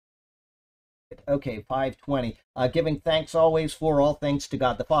Okay, 5:20. Giving thanks always for all things to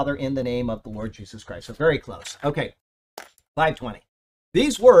God the Father in the name of the Lord Jesus Christ. So very close. Okay, 5:20.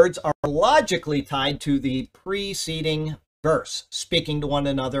 These words are logically tied to the preceding verse, speaking to one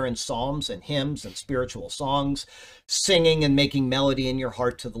another in psalms and hymns and spiritual songs, singing and making melody in your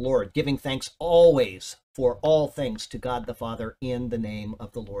heart to the Lord, giving thanks always for all things to God the Father in the name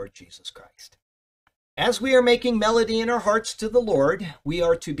of the Lord Jesus Christ. As we are making melody in our hearts to the Lord, we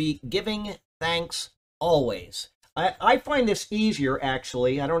are to be giving thanks always. I find this easier,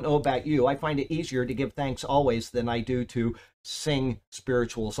 actually. I don't know about you. I find it easier to give thanks always than I do to sing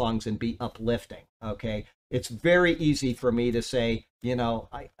spiritual songs and be uplifting, okay? It's very easy for me to say, you know,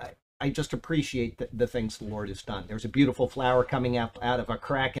 I just appreciate the things the Lord has done. There's a beautiful flower coming out of a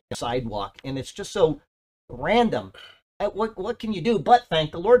crack in the sidewalk, and it's just so random. What can you do but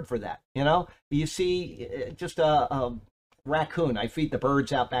thank the Lord for that? You know, you see just a raccoon. I feed the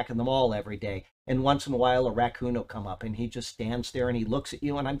birds out back in the mall every day, and once in a while a raccoon will come up and he just stands there and he looks at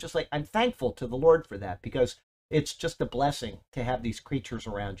you, and I'm just like, I'm thankful to the Lord for that, because it's just a blessing to have these creatures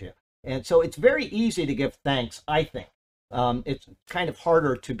around you. And so it's very easy to give thanks, I think. It's kind of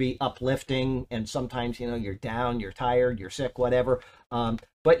harder to be uplifting, and sometimes, you know, you're down, you're tired, you're sick, whatever.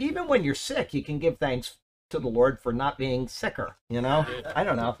 But even when you're sick, you can give thanks to the Lord for not being sicker, you know? I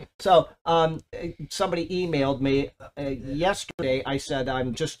don't know. So somebody emailed me yesterday. I said,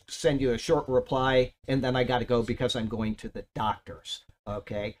 I'm just send you a short reply, and then I got to go because I'm going to the doctor's,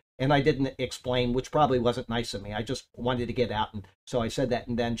 okay? And I didn't explain, which probably wasn't nice of me. I just wanted to get out, and so I said that,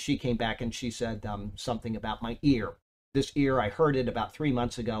 and then she came back and she said something about my ear. This ear, I heard it about 3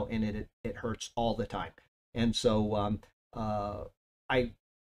 months ago, and it hurts all the time. And so I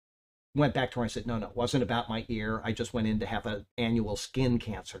went back to her and I said, no, it wasn't about my ear. I just went in to have an annual skin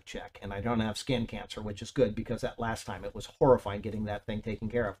cancer check, and I don't have skin cancer, which is good, because that last time it was horrifying getting that thing taken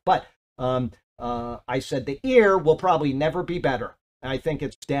care of. But I said the ear will probably never be better. I think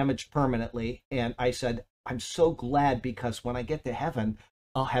it's damaged permanently. And I said, I'm so glad, because when I get to heaven,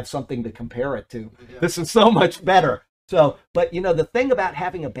 I'll have something to compare it to. Yeah. This is so much better. So, but you know, the thing about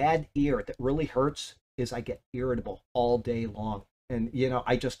having a bad ear that really hurts is I get irritable all day long. And, you know,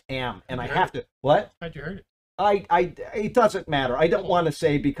 I just am. And I have to, what? How'd you hurt it? It doesn't matter. I don't want to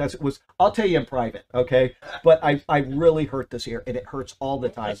say, because it was, I'll tell you in private, okay? But I really hurt this ear, and it hurts all the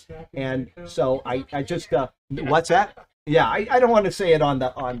time. And so I just, what's that? Yeah, I don't want to say it on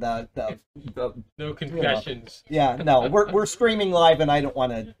the no confessions. You know, yeah, no, we're streaming live, and I don't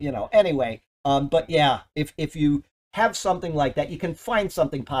want to, you know, anyway. But yeah, if you have something like that, you can find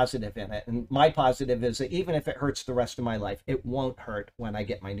something positive in it. And my positive is that even if it hurts the rest of my life, it won't hurt when I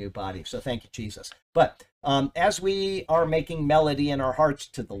get my new body. So thank you, Jesus. But as we are making melody in our hearts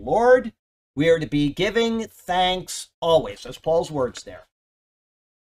to the Lord, we are to be giving thanks always. That's Paul's words there.